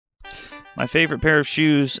My favorite pair of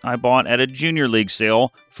shoes I bought at a junior league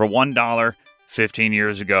sale for $1 15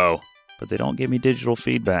 years ago. But they don't give me digital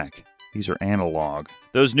feedback. These are analog.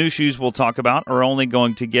 Those new shoes we'll talk about are only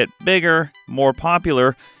going to get bigger, more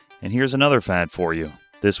popular, and here's another fad for you.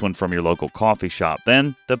 This one from your local coffee shop.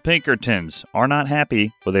 Then, the Pinkertons are not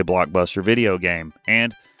happy with a blockbuster video game.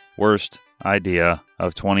 And worst idea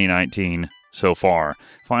of 2019 so far.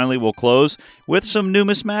 Finally, we'll close with some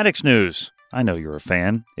numismatics news. I know you're a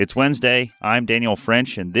fan. It's Wednesday. I'm Daniel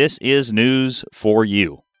French, and this is News for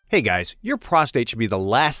You. Hey guys, your prostate should be the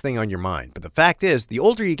last thing on your mind, but the fact is, the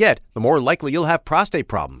older you get, the more likely you'll have prostate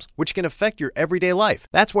problems, which can affect your everyday life.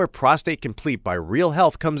 That's where Prostate Complete by Real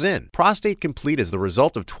Health comes in. Prostate Complete is the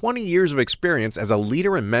result of 20 years of experience as a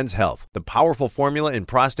leader in men's health. The powerful formula in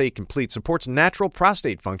Prostate Complete supports natural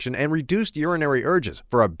prostate function and reduced urinary urges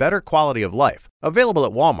for a better quality of life. Available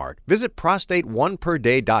at Walmart. Visit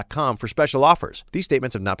prostate1perday.com for special offers. These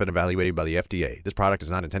statements have not been evaluated by the FDA. This product is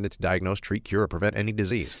not intended to diagnose, treat, cure, or prevent any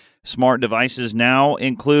disease. Smart devices now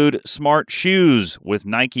include smart shoes, with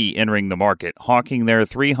Nike entering the market, hawking their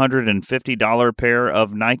 $350 pair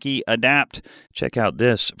of Nike Adapt. Check out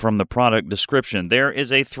this from the product description. There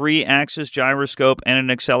is a 3-axis gyroscope and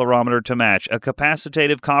an accelerometer to match, a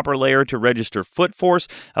capacitive copper layer to register foot force,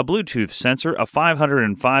 a Bluetooth sensor, a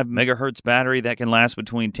 505 megahertz battery that can last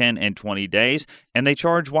between 10 and 20 days, and they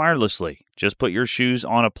charge wirelessly. Just put your shoes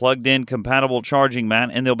on a plugged-in compatible charging mat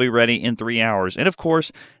and they'll be ready in 3 hours. And of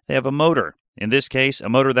course, they have a motor. In this case, a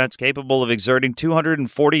motor that's capable of exerting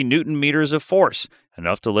 240 newton meters of force,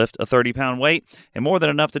 enough to lift a 30-pound weight, and more than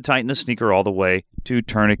enough to tighten the sneaker all the way to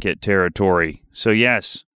tourniquet territory. So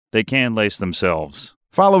yes, they can lace themselves.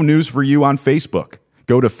 Follow News for You on Facebook.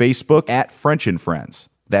 Go to Facebook at French and Friends.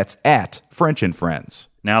 That's at French and Friends.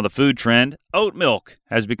 Now the food trend, oat milk,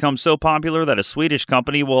 has become so popular that a Swedish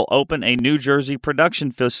company will open a New Jersey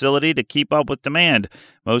production facility to keep up with demand,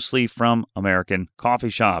 mostly from American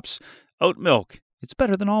coffee shops. Oat milk, it's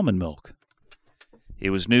better than almond milk.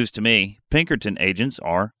 It was news to me. Pinkerton agents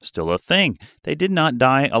are still a thing. They did not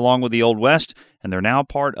die along with the Old West, and they're now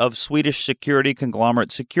part of Swedish security conglomerate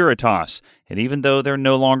Securitas. And even though they're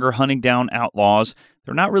no longer hunting down outlaws,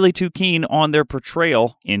 they're not really too keen on their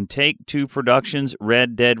portrayal in Take-Two Productions'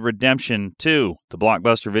 Red Dead Redemption 2, the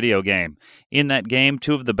blockbuster video game. In that game,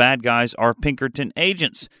 2 of the bad guys are Pinkerton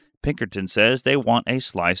agents. Pinkerton says they want a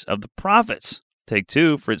slice of the profits.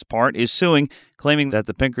 Take-Two, for its part, is suing, claiming that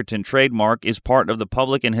the Pinkerton trademark is part of the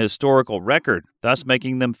public and historical record, thus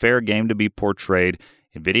making them fair game to be portrayed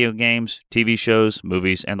in video games, TV shows,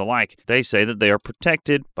 movies, and the like. They say that they are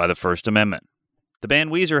protected by the First Amendment. The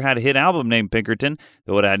band Weezer had a hit album named Pinkerton,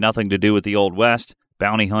 though it had nothing to do with the Old West,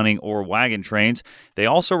 bounty hunting, or wagon trains. They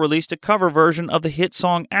also released a cover version of the hit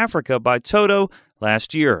song Africa by Toto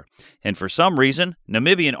last year. And for some reason,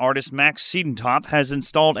 Namibian artist Max Siedentop has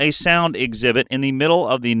installed a sound exhibit in the middle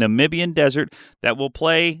of the Namibian desert that will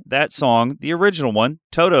play that song, the original one,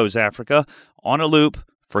 Toto's Africa, on a loop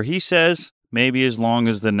for, he says, maybe as long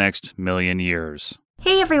as the next million years.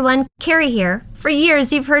 Hey everyone, Carrie here. For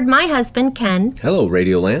years, you've heard my husband, Ken, hello,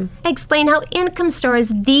 Radioland, explain how Income Store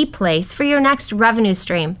is the place for your next revenue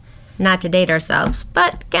stream. Not to date ourselves,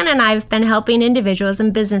 but Ken and I have been helping individuals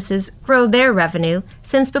and businesses grow their revenue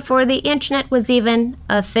since before the internet was even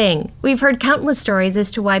a thing. We've heard countless stories as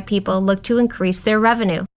to why people look to increase their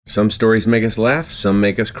revenue. Some stories make us laugh, some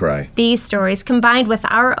make us cry. These stories, combined with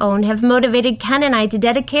our own, have motivated Ken and I to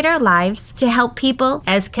dedicate our lives to help people,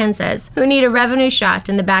 as Ken says, who need a revenue shot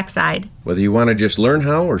in the backside. Whether you want to just learn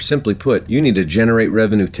how, or simply put, you need to generate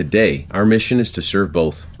revenue today, our mission is to serve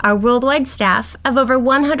both. Our worldwide staff of over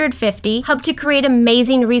 150 help to create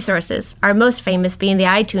amazing resources, our most famous being the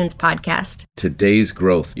iTunes podcast. Today's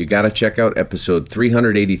growth. You gotta check out episode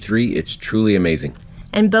 383, it's truly amazing.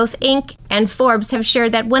 And both Inc. and Forbes have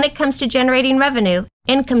shared that when it comes to generating revenue,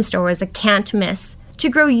 Income Store is a can't miss. To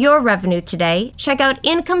grow your revenue today, check out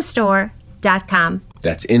IncomeStore.com.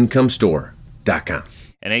 That's IncomeStore.com.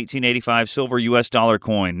 An 1885 silver U.S. dollar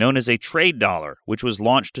coin known as a trade dollar, which was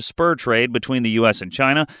launched to spur trade between the U.S. and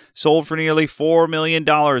China, sold for nearly $4 million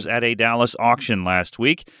at a Dallas auction last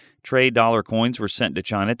week. Trade dollar coins were sent to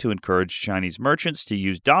China to encourage Chinese merchants to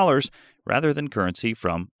use dollars rather than currency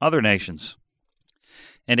from other nations.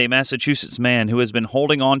 And a Massachusetts man who has been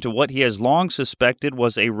holding on to what he has long suspected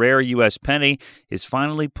was a rare U.S. penny is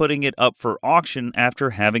finally putting it up for auction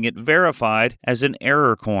after having it verified as an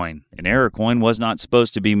error coin. An error coin was not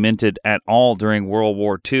supposed to be minted at all during World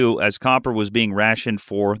War II, as copper was being rationed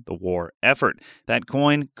for the war effort. That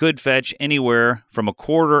coin could fetch anywhere from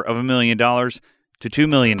 $250,000 to $2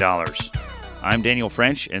 million. I'm Daniel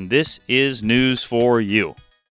French, and this is News for You.